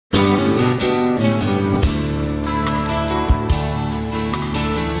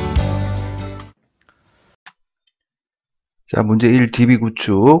자, 문제 1 DB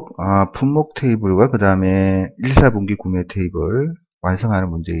구축, 품목 테이블과 그 다음에 1, 4분기 구매 테이블 완성하는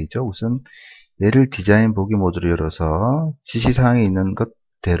문제이죠. 우선 얘를 디자인 보기 모드로 열어서 지시사항에 있는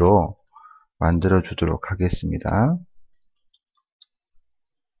것대로 만들어 주도록 하겠습니다.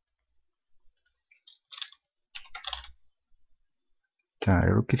 자,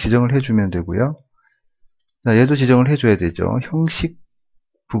 이렇게 지정을 해주면 되고요. 자, 얘도 지정을 해줘야 되죠. 형식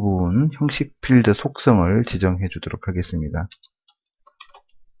부분, 형식 필드 속성을 지정해 주도록 하겠습니다.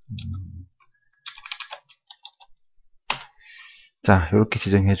 자, 이렇게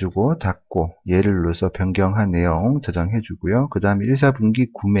지정해주고 닫고 얘를 눌러서 변경한 내용 저장해주고요. 그 다음에 1,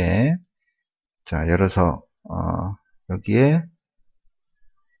 4분기 구매 자 열어서 여기에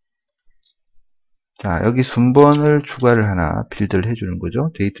자 여기 순번을 추가를 하나 필드를 해주는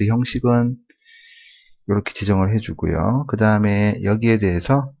거죠. 데이트 형식은 이렇게 지정을 해주고요. 그 다음에 여기에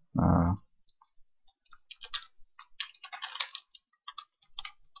대해서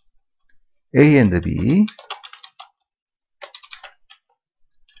A and B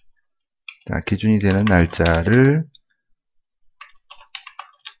자, 기준이 되는 날짜를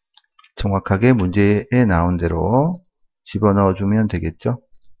정확하게 문제에 나온 대로 집어넣어 주면 되겠죠.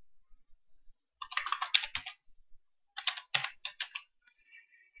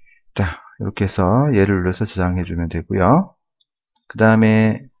 자, 이렇게 해서 얘를 눌러서 저장해 주면 되고요. 그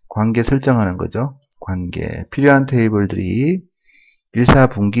다음에 관계 설정하는 거죠. 관계 필요한 테이블들이 1,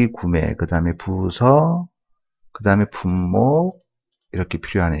 4분기 구매 그 다음에 부서 그 다음에 품목 이렇게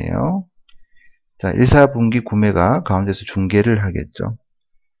필요하네요. 자, 1, 4분기 구매가 가운데서 중계를 하겠죠.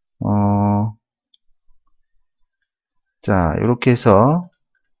 자, 이렇게 해서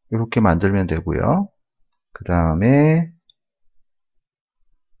이렇게 만들면 되고요. 그 다음에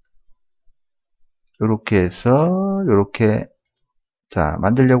이렇게 해서 이렇게 자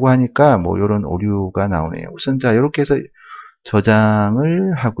만들려고 하니까 뭐 이런 오류가 나오네요. 우선 자 이렇게 해서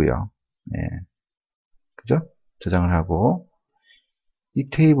저장을 하고요. 네, 그죠? 저장을 하고 이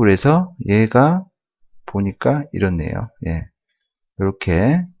테이블에서 얘가 보니까 이렇네요. 예,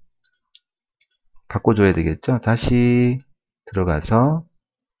 이렇게 바꿔줘야 되겠죠. 다시 들어가서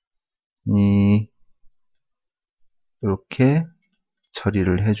이렇게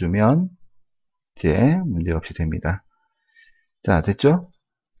처리를 해주면 이제 문제없이 됩니다. 자, 됐죠?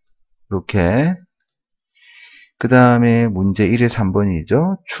 이렇게 그 다음에 문제 1의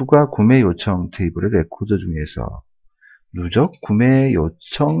 3번이죠. 추가 구매 요청 테이블의 레코드 중에서 누적 구매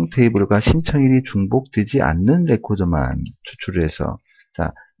요청 테이블과 신청일이 중복되지 않는 레코드만 추출을 해서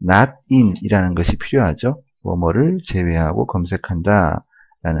자, not in 이라는 것이 필요하죠. 뭐뭐를 제외하고 검색한다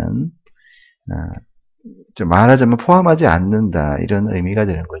라는 말하자면 포함하지 않는다 이런 의미가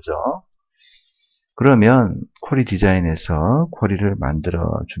되는 거죠. 그러면 쿼리 디자인에서 쿼리를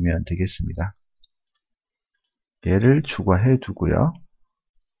만들어 주면 되겠습니다. 얘를 추가해 두고요.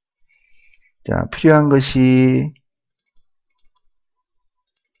 자, 필요한 것이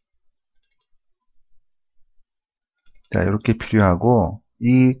자, 이렇게 필요하고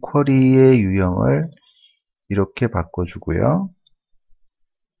이 쿼리의 유형을 이렇게 바꿔주고요.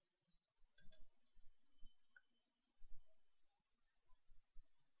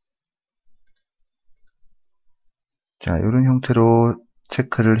 자, 이런 형태로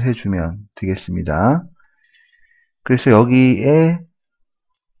체크를 해주면 되겠습니다. 그래서 여기에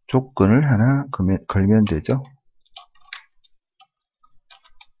조건을 하나 걸면 되죠.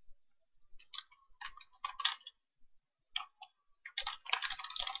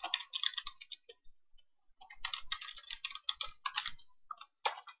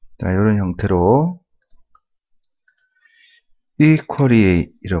 자, 이런 형태로 이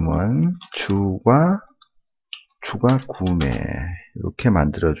쿼리의 이름은 추가 구매 이렇게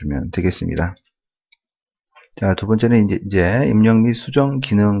만들어주면 되겠습니다. 자, 두 번째는 이제 입력 및 수정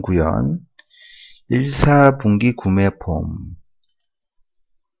기능 구현 1, 4분기 구매 폼.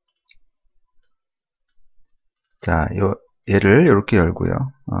 자, 얘를 이렇게 열고요.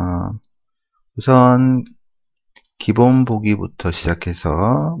 우선 기본 보기부터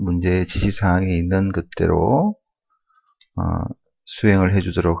시작해서 문제의 지시사항에 있는 그대로 수행을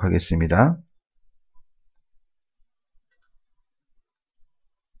해주도록 하겠습니다.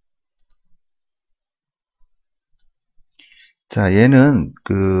 자, 얘는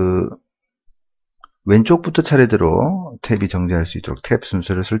그 왼쪽부터 차례대로 탭이 정지할 수 있도록 탭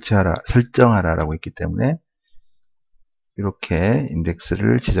순서를 설정하라 라고 했기 때문에 이렇게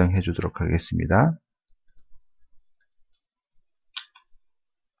인덱스를 지정해 주도록 하겠습니다.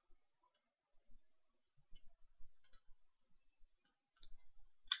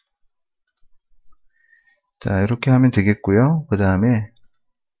 자, 이렇게 하면 되겠고요. 그 다음에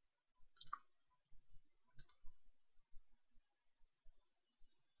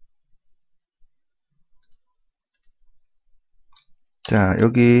자,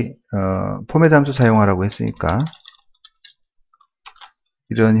 여기 포맷 함수 사용하라고 했으니까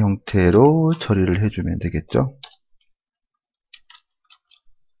이런 형태로 처리를 해주면 되겠죠.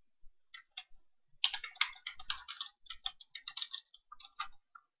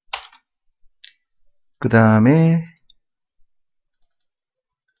 그 다음에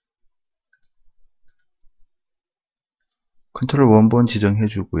컨트롤 원본 지정해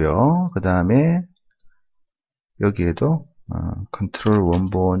주고요. 그 다음에 여기에도 컨트롤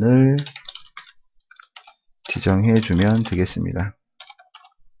원본을 지정해 주면 되겠습니다.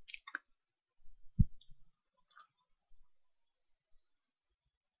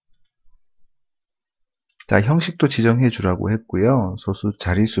 자, 형식도 지정해 주라고 했고요. 소수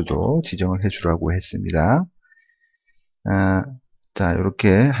자릿수도 지정을 해 주라고 했습니다. 자,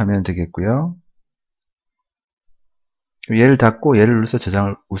 이렇게 하면 되겠고요. 얘를 닫고 얘를 눌러서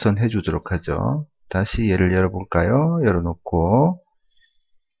저장을 우선 해 주도록 하죠. 다시 얘를 열어볼까요? 열어놓고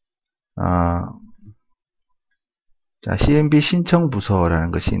자, CMB 신청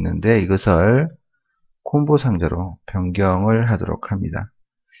부서라는 것이 있는데 이것을 콤보 상자로 변경을 하도록 합니다.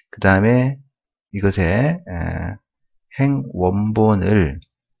 그 다음에 이것에 행 원본을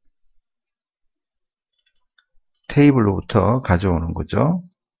테이블로부터 가져오는 거죠.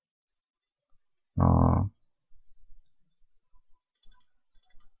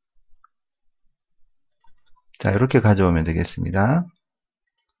 자, 이렇게 가져오면 되겠습니다.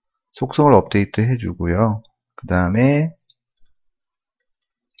 속성을 업데이트 해주고요. 그 다음에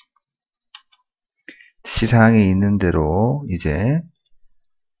지시사항에 있는 대로 이제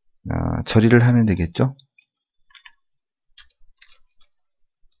처리를 하면 되겠죠.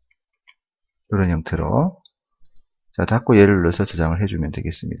 이런 형태로. 자, 닫고 얘를 눌러서 저장을 해주면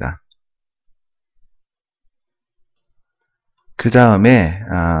되겠습니다. 그 다음에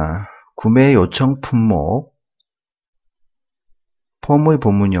구매 요청 품목 폼의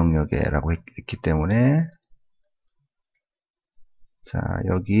본문 영역에라고 했기 때문에 자,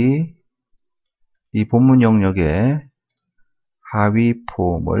 여기 이 본문 영역에 하위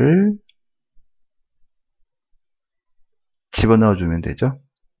폼을 집어넣어 주면 되죠.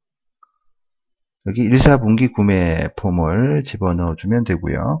 여기 1사분기 구매 폼을 집어넣어 주면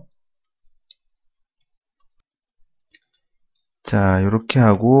되고요. 자, 이렇게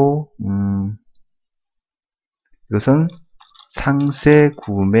하고 이것은 상세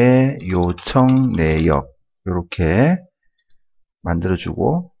구매 요청 내역 이렇게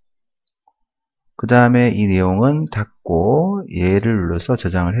만들어주고 그 다음에 이 내용은 닫고 얘를 눌러서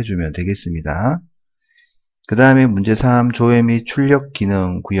저장을 해주면 되겠습니다. 그 다음에 문제 3 조회 및 출력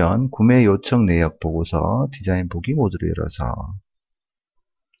기능 구현 구매 요청 내역 보고서 디자인 보기 모드를 열어서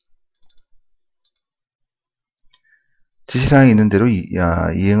지시사항이 있는 대로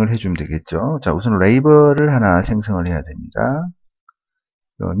이행을 해주면 되겠죠. 자, 우선 레이블을 하나 생성을 해야 됩니다.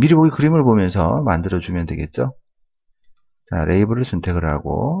 미리 보기 그림을 보면서 만들어주면 되겠죠. 자, 레이블을 선택을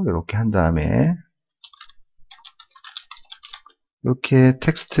하고 이렇게 한 다음에 이렇게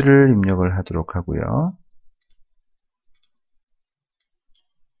텍스트를 입력을 하도록 하고요.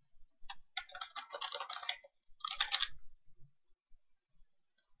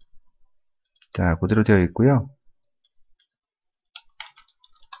 자, 그대로 되어 있고요.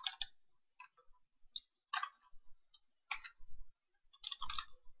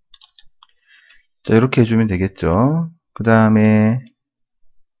 자, 이렇게 해주면 되겠죠. 그 다음에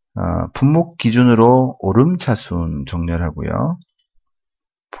분목 기준으로 오름차순 정렬하고요.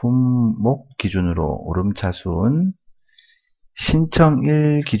 분목 기준으로 오름차순,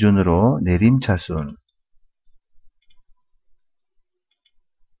 신청1 기준으로 내림차순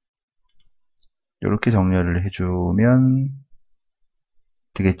이렇게 정렬을 해주면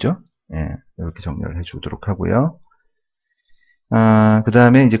되겠죠. 예, 이렇게 정렬을 해주도록 하고요. 그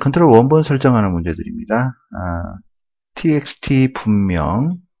다음에 이제 컨트롤 원본 설정하는 문제들입니다. txt 분명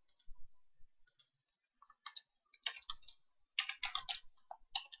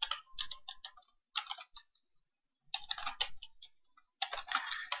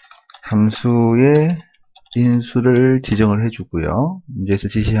함수의 인수를 지정을 해주고요. 문제에서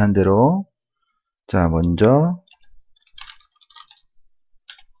지시한 대로 자, 먼저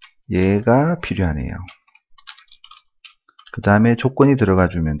얘가 필요하네요. 그 다음에 조건이 들어가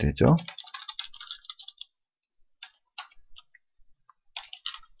주면 되죠.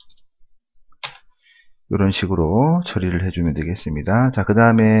 이런 식으로 처리를 해주면 되겠습니다. 자, 그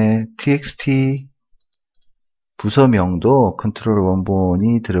다음에 txt 부서명도 컨트롤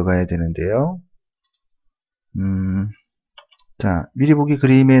원본이 들어가야 되는데요. 자, 미리 보기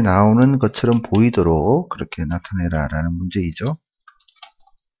그림에 나오는 것처럼 보이도록 그렇게 나타내라 라는 문제이죠.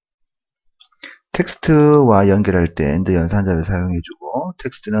 텍스트와 연결할 때 엔드 연산자를 사용해주고 하고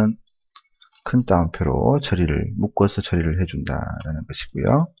텍스트는 큰 따옴표로 처리를 묶어서 처리를 해준다라는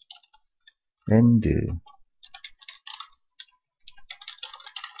것이고요. and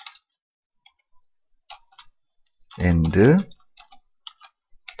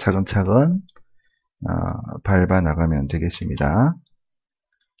차근차근 밟아 나가면 되겠습니다.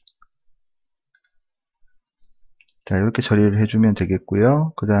 자, 이렇게 처리를 해주면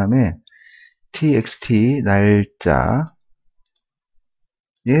되겠고요. 그 다음에 txt 날짜에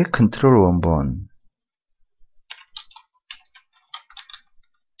컨트롤 원본.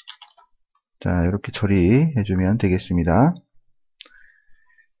 자, 이렇게 처리해주면 되겠습니다.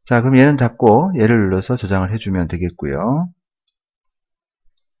 자, 그럼 얘는 닫고 얘를 눌러서 저장을 해주면 되겠고요.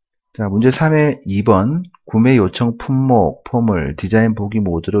 자, 문제 3의 2번 구매 요청 품목 폼을 디자인 보기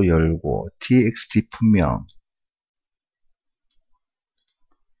모드로 열고 txt 품명.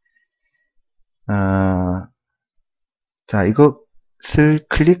 자, 이것을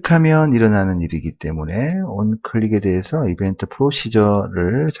클릭하면 일어나는 일이기 때문에 on클릭에 대해서 이벤트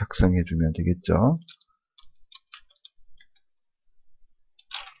프로시저를 작성해 주면 되겠죠.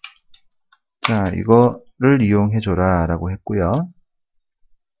 자, 이거를 이용해 줘라 라고 했고요.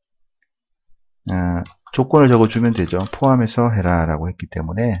 조건을 적어주면 되죠. 포함해서 해라 라고 했기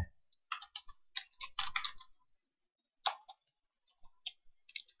때문에.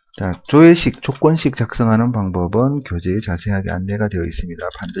 자, 조회식, 조건식 작성하는 방법은 교재에 자세하게 안내가 되어 있습니다.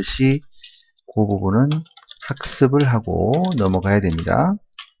 반드시 그 부분은 학습을 하고 넘어가야 됩니다.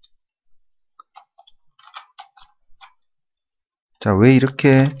 자, 왜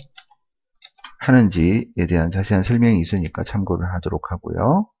이렇게 하는지에 대한 자세한 설명이 있으니까 참고를 하도록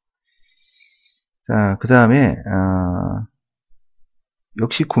하고요. 자, 그 다음에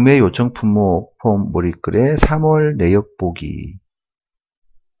역시 구매 요청 품목 폼 몰입글의 3월 내역 보기.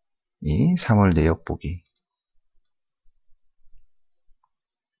 이 3월 내역 보기.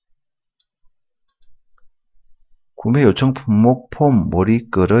 구매 요청 품목 폼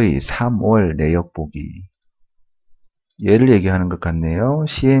몰입글의 3월 내역 보기. 얘를 얘기하는 것 같네요.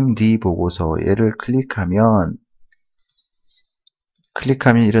 CMD 보고서. 얘를 클릭하면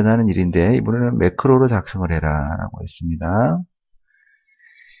일어나는 일인데 이번에는 매크로로 작성을 해라 라고 했습니다.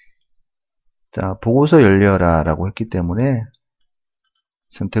 자, 보고서 열려라 라고 했기 때문에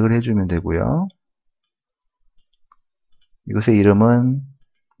선택을 해주면 되고요. 이것의 이름은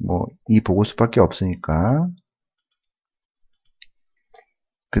이 보고서밖에 없으니까.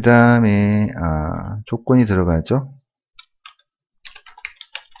 그 다음에 조건이 들어가죠.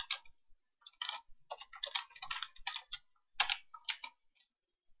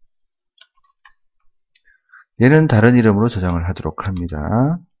 얘는 다른 이름으로 저장을 하도록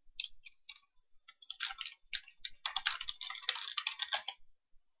합니다.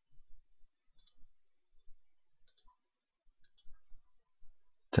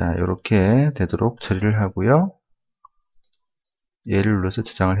 자, 이렇게 되도록 처리를 하고요. 얘를 눌러서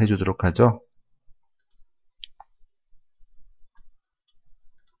저장을 해주도록 하죠.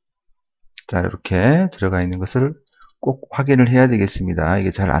 자, 이렇게 들어가 있는 것을 꼭 확인을 해야 되겠습니다.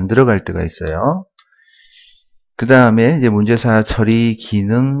 이게 잘 안 들어갈 때가 있어요. 그 다음에 이제 문제사 처리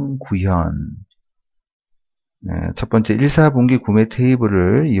기능 구현. 첫 번째 1, 4분기 구매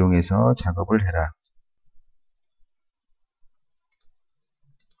테이블을 이용해서 작업을 해라.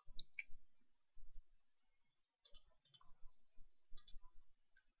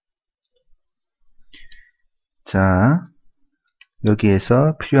 자,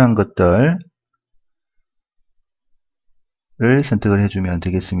 여기에서 필요한 것들을 선택을 해주면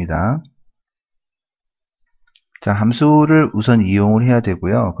되겠습니다. 자, 함수를 우선 이용을 해야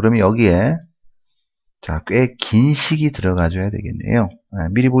되고요. 그러면 여기에 자, 꽤 긴 식이 들어가 줘야 되겠네요.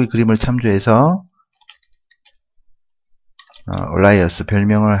 미리 보기 그림을 참조해서 얼라이어스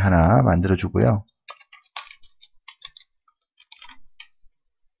별명을 하나 만들어 주고요.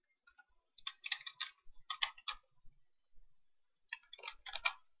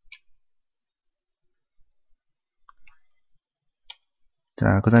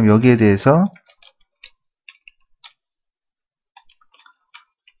 자, 그 다음 여기에 대해서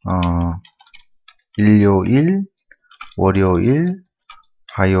일요일, 월요일,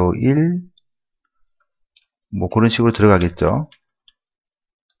 화요일 그런 식으로 들어가겠죠.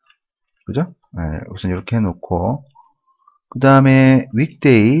 그죠? 네, 우선 이렇게 해놓고 그 다음에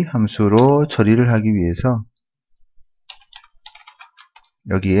weekday 함수로 처리를 하기 위해서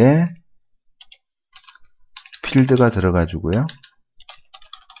여기에 필드가 들어가 주고요.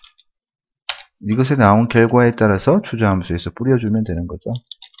 이것에 나온 결과에 따라서 추저함수에서 뿌려주면 되는 거죠.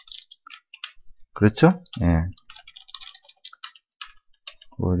 그렇죠? 예.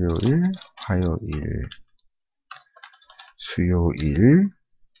 월요일, 화요일, 수요일,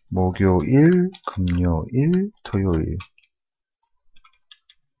 목요일, 금요일, 토요일.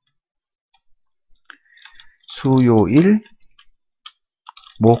 수요일,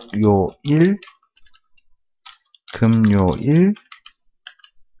 목요일, 금요일,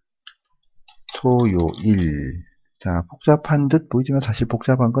 토요일. 자, 복잡한 듯 보이지만 사실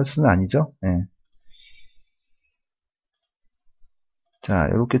복잡한 것은 아니죠. 네. 자,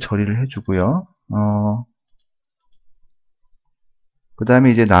 이렇게 처리를 해주고요. 그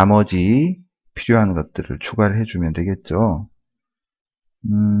다음에 이제 나머지 필요한 것들을 추가를 해주면 되겠죠.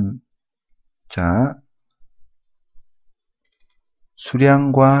 자,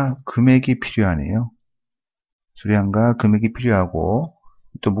 수량과 금액이 필요하네요. 수량과 금액이 필요하고,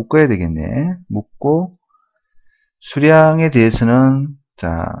 또 묶어야 되겠네. 묶고, 수량에 대해서는,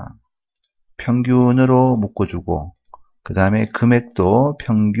 자, 평균으로 묶어주고, 그 다음에 금액도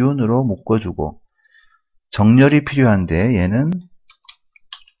평균으로 묶어주고, 정렬이 필요한데, 얘는,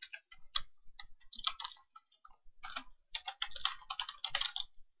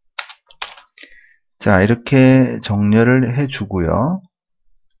 자, 이렇게 정렬을 해주고요.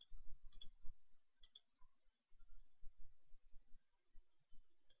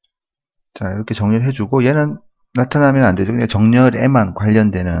 자, 이렇게 정렬을 해주고, 얘는 나타나면 안 되죠. 그냥 정렬에만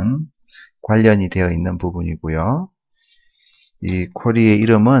관련이 되어 있는 부분이고요. 이 쿼리의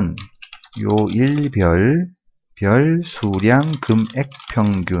이름은 요일별, 별, 수량, 금액,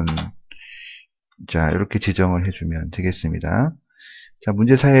 평균. 자, 이렇게 지정을 해주면 되겠습니다. 자,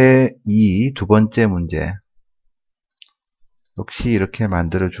 문제사의 2, 두 번째 문제. 역시 이렇게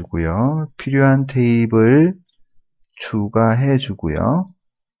만들어주고요. 필요한 테이블 추가해주고요.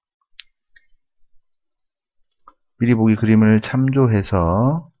 미리 보기 그림을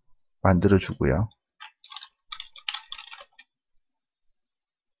참조해서 만들어주고요.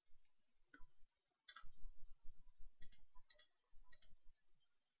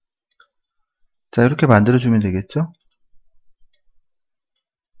 자, 이렇게 만들어주면 되겠죠?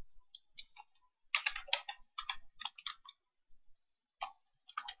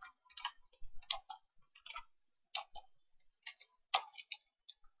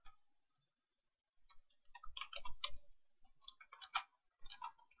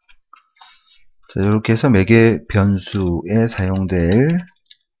 자, 이렇게 해서 매개 변수에 사용될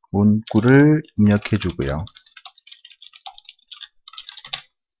문구를 입력해 주고요.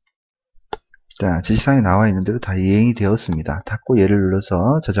 자, 지시사항에 나와 있는 대로 다 이행이 되었습니다. 닫고 얘를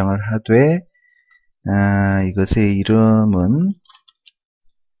눌러서 저장을 하되, 이것의 이름은,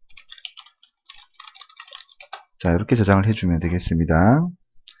 자, 이렇게 저장을 해주면 되겠습니다.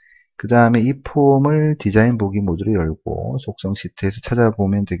 그 다음에 이 폼을 디자인 보기 모드로 열고, 속성 시트에서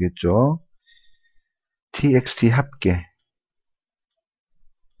찾아보면 되겠죠. txt 합계.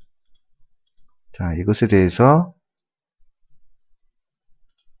 자, 이것에 대해서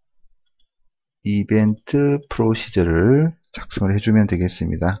이벤트 프로시저를 작성을 해주면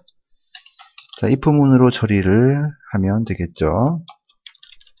되겠습니다. 자, if문으로 처리를 하면 되겠죠.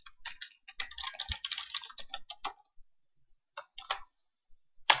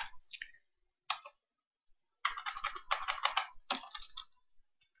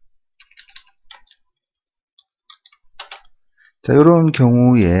 자, 이런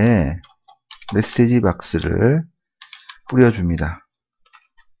경우에 메시지 박스를 뿌려줍니다.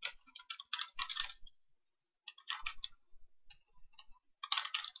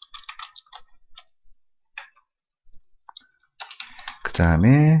 그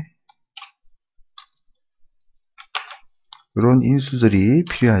다음에 이런 인수들이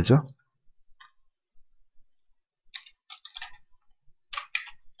필요하죠.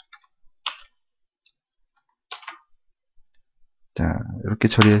 자, 이렇게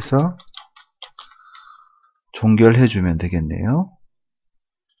처리해서 종결해주면 되겠네요.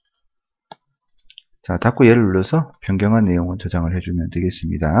 자, 닫고 얘를 눌러서 변경한 내용을 저장을 해주면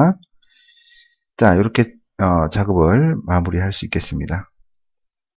되겠습니다. 자, 이렇게 작업을 마무리할 수 있겠습니다.